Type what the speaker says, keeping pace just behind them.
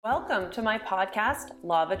Welcome to my podcast,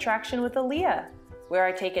 Law of Attraction with Aaliyah, where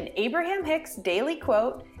I take an Abraham Hicks daily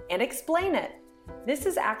quote and explain it. This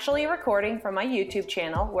is actually a recording from my YouTube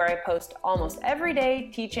channel where I post almost every day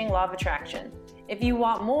teaching Law of Attraction. If you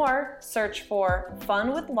want more, search for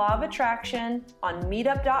Fun with Law of Attraction on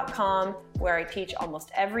meetup.com, where I teach almost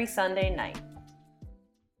every Sunday night.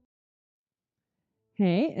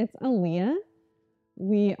 Hey, it's Aaliyah.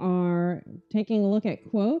 We are taking a look at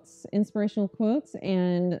quotes, inspirational quotes,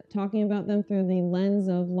 and talking about them through the lens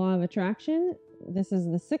of Law of Attraction. This is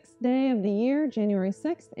the 6th day of the year, January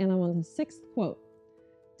 6th, and I'm on the 6th quote.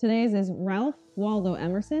 Today's is Ralph Waldo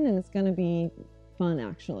Emerson, and it's going to be fun,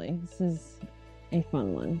 actually. This is a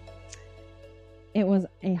fun one. It was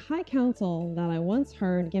a high counsel that I once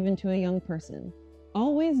heard given to a young person.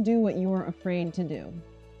 Always do what you are afraid to do.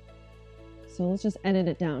 So let's just edit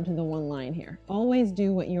it down to the one line here. Always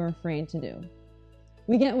do what you're afraid to do.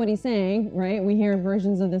 We get what he's saying, right? We hear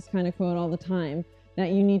versions of this kind of quote all the time, that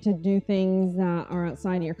you need to do things that are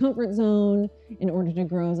outside of your comfort zone in order to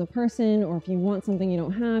grow as a person, or if you want something you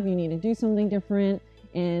don't have, you need to do something different.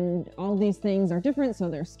 And all these things are different, so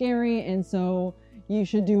they're scary, and so you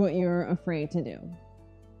should do what you're afraid to do.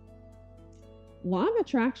 Law of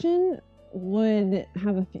Attraction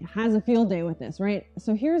has a field day with this, right?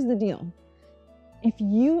 So here's the deal. If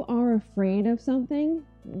you are afraid of something,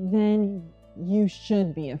 then you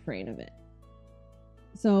should be afraid of it.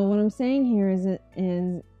 So what I'm saying here is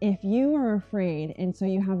if you are afraid, and so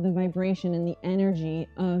you have the vibration and the energy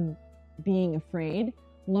of being afraid,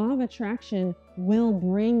 Law of Attraction will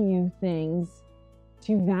bring you things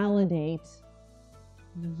to validate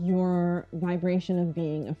your vibration of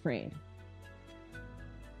being afraid.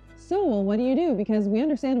 So, well, what do you do? Because we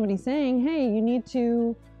understand what he's saying. Hey, you need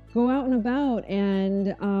to go out and about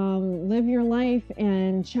and live your life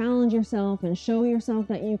and challenge yourself and show yourself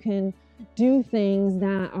that you can do things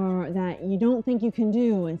that you don't think you can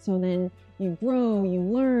do. And so then you grow, you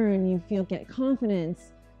learn, get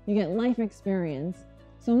confidence, you get life experience.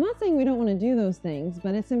 So I'm not saying we don't want to do those things,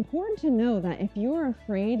 but it's important to know that if you're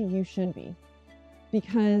afraid, you should be,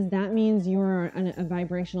 because that means you're a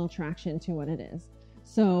vibrational attraction to what it is.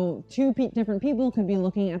 So two different people could be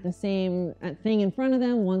looking at the same thing in front of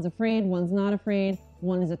them. One's afraid, one's not afraid.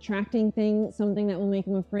 One is attracting something that will make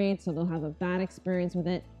them afraid, so they'll have a bad experience with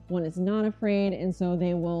it. One is not afraid, and so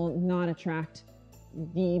they will not attract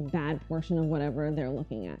the bad portion of whatever they're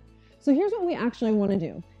looking at. So here's what we actually want to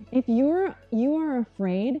do. If you are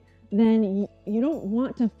afraid, then you don't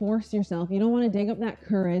want to force yourself. You don't want to dig up that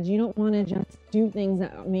courage. You don't want to just do things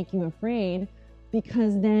that make you afraid,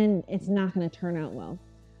 because then it's not going to turn out well.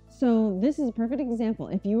 So this is a perfect example.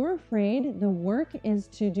 If you are afraid, the work is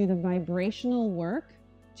to do the vibrational work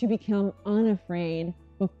to become unafraid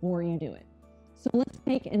before you do it. So let's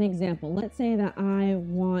take an example. Let's say that I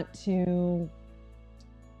want to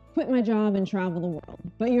quit my job and travel the world,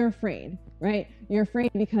 but you're afraid, right? You're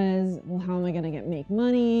afraid because, well, how am I going to make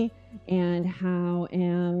money? And how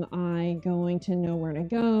am I going to know where to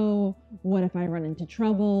go? What if I run into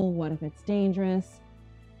trouble? What if it's dangerous?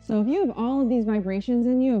 So if you have all of these vibrations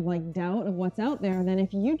in you of like doubt of what's out there, then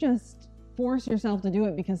if you just force yourself to do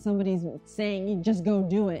it because somebody's saying you just go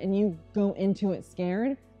do it and you go into it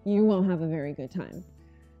scared, you won't have a very good time.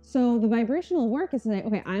 So the vibrational work is to say,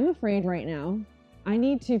 okay, I'm afraid right now. I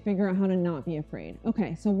need to figure out how to not be afraid.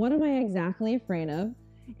 Okay, so what am I exactly afraid of?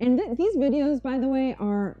 And these videos, by the way,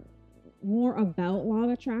 are more about Law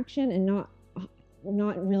of Attraction and not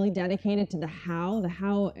really dedicated to the how. The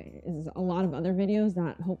how is a lot of other videos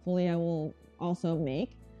that hopefully I will also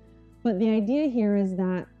make. But the idea here is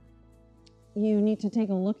that you need to take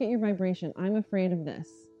a look at your vibration. I'm afraid of this.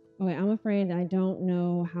 Okay, I'm afraid I don't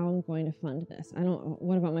know how I'm going to fund this.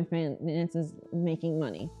 What about my finances, making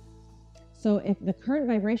money? So if the current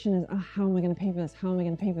vibration is, how am I going to pay for this? How am I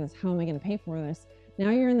going to pay for this? How am I going to pay for this? Now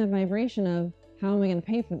you're in the vibration of, how am I going to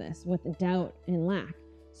pay for this, with doubt and lack.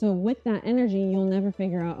 So with that energy, you'll never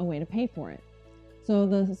figure out a way to pay for it. So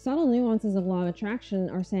the subtle nuances of Law of Attraction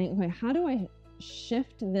are saying, okay, how do I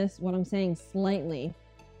shift this, what I'm saying, slightly,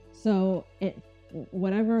 so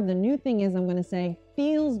whatever the new thing is I'm going to say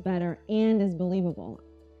feels better and is believable.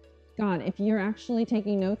 God, if you're actually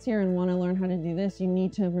taking notes here and want to learn how to do this, you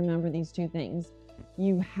need to remember these two things.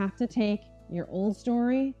 You have to take your old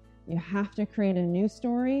story, you have to create a new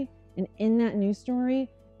story, and in that new story,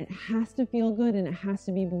 it has to feel good and it has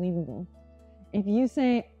to be believable. If you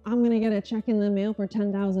say, I'm going to get a check in the mail for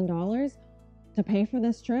 $10,000 to pay for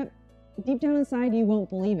this trip, deep down inside, you won't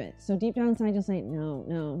believe it. So deep down inside, you'll say, no,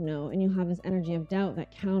 no, no. And you'll have this energy of doubt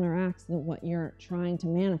that counteracts what you're trying to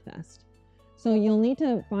manifest. So you'll need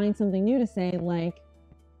to find something new to say, like,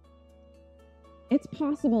 it's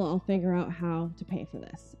possible I'll figure out how to pay for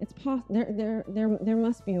this. There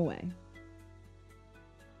must be a way.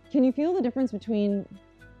 Can you feel the difference between,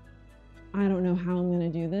 I don't know how I'm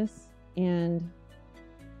going to do this, and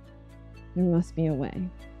there must be a way?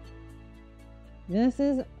 This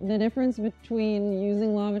is the difference between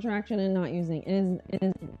using law of attraction and not using. It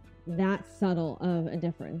is that subtle of a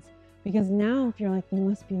difference. Because now if you're like, there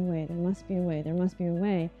must be a way, there must be a way, there must be a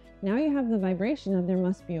way, now you have the vibration of there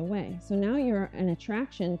must be a way. So now you're an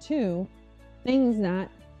attraction to things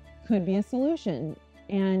that could be a solution.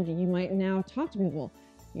 And you might now talk to people.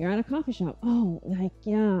 You're at a coffee shop. Oh, like,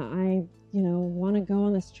 yeah, I, want to go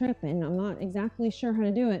on this trip and I'm not exactly sure how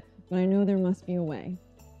to do it, but I know there must be a way.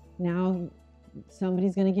 Now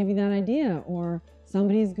somebody's going to give you that idea, or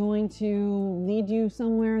somebody's going to lead you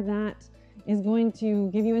somewhere that is going to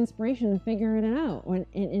give you inspiration to figure it out.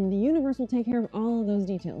 And the universe will take care of all of those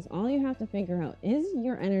details. All you have to figure out is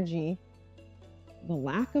your energy the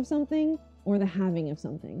lack of something or the having of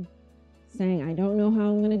something. Saying, I don't know how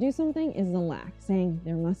I'm going to do something is the lack. Saying,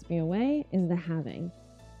 there must be a way is the having.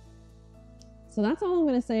 So that's all I'm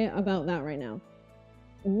going to say about that right now.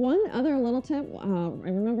 One other little tip, I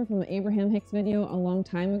remember from an Abraham Hicks video a long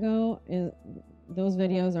time ago, is those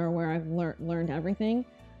videos are where I've learned everything,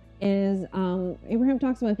 is Abraham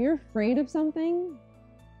talks about if you're afraid of something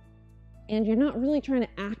and you're not really trying to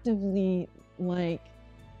actively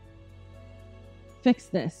fix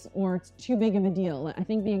this, or it's too big of a deal. I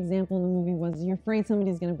think the example in the movie was you're afraid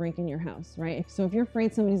somebody's going to break in your house, right? So if you're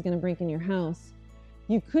afraid somebody's going to break in your house,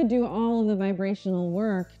 you could do all of the vibrational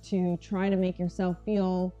work to try to make yourself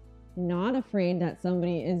feel not afraid that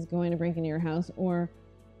somebody is going to break into your house, or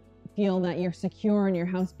feel that you're secure in your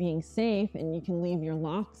house being safe and you can leave your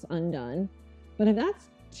locks undone. But if that's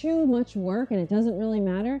too much work and it doesn't really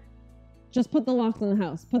matter, just put the locks on the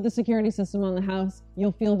house, put the security system on the house,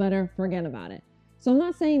 you'll feel better, forget about it. So I'm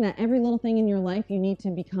not saying that every little thing in your life you need to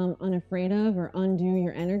become unafraid of or undo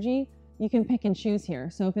your energy. You can pick and choose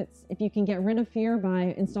here. So if you can get rid of fear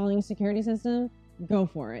by installing a security system, go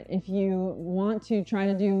for it. If you want to try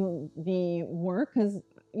to do the work, because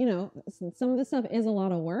some of this stuff is a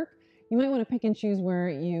lot of work, you might want to pick and choose where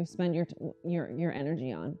you spend your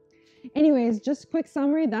energy on. Anyways, just quick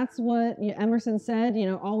summary. That's what Emerson said,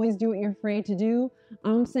 always do what you're afraid to do.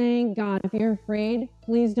 I'm saying, God, if you're afraid,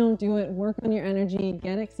 please don't do it. Work on your energy,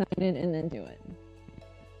 get excited, and then do it.